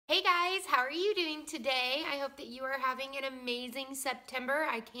Hey guys, how are you doing today? I hope that you are having an amazing September.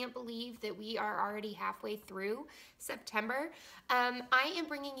 I can't believe that we are already halfway through September. I am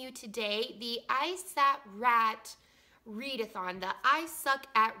bringing you today the Isatrat Readathon, the I Suck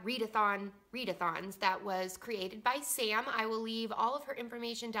at Readathon readathons that was created by Sam. I will leave all of her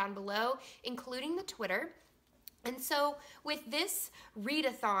information down below, including the Twitter. And so with this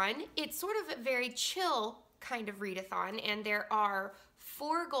readathon, it's sort of a very chill kind of readathon, and there are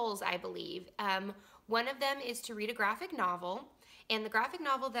 4 goals, I believe. One of them is to read a graphic novel, and the graphic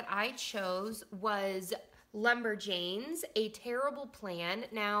novel that I chose was Lumberjanes, A Terrible Plan.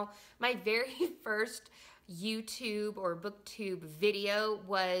 Now, my very first YouTube or BookTube video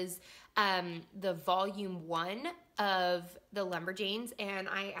was the volume 1 of the Lumberjanes, and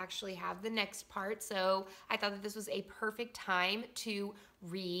I actually have the next part, so I thought that this was a perfect time to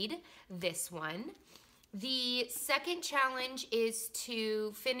read this one. The second challenge is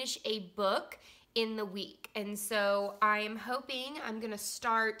to finish a book in the week, and so I'm hoping I'm gonna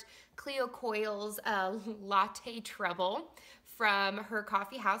start Cleo Coyle's Latte Trouble from her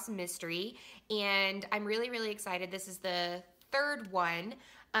Coffee House Mystery, and I'm really excited. This is the 3rd one.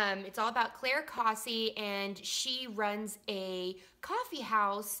 It's all about Claire Cossey, and she runs a coffee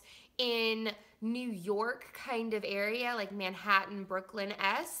house in New York kind of area, like Manhattan,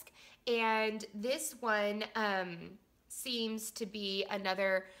 Brooklyn-esque. And this one seems to be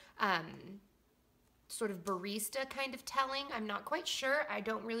another sort of barista kind of telling. I'm not quite sure. I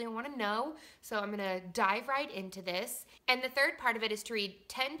don't really want to know. So I'm going to dive right into this. And the 3rd part of it is to read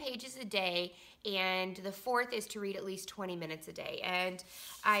 10 pages a day. And the 4th is to read at least 20 minutes a day. And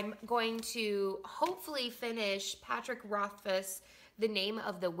I'm going to hopefully finish Patrick Rothfuss' The Name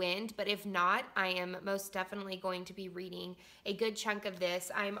of the Wind, but if not, I am most definitely going to be reading a good chunk of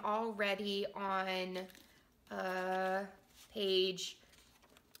this. I'm already on page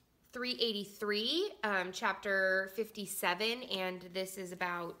 383, chapter 57, and this is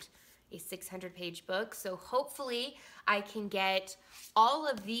about a 600-page book, so hopefully I can get all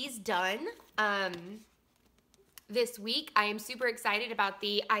of these done this week. I am super excited about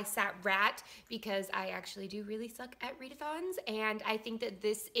the Isatrat because I actually do really suck at readathons, and I think that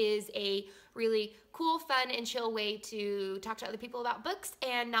this is a really cool, fun, and chill way to talk to other people about books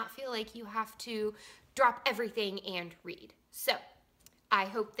and not feel like you have to drop everything and read. So I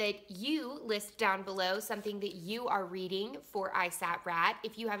hope that you list down below something that you are reading for Isatrat.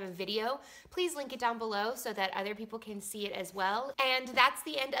 If you have a video, please link it down below so that other people can see it as well. And that's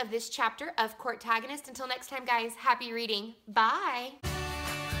the end of this chapter of Courtagonist. Until next time, guys, happy reading. Bye!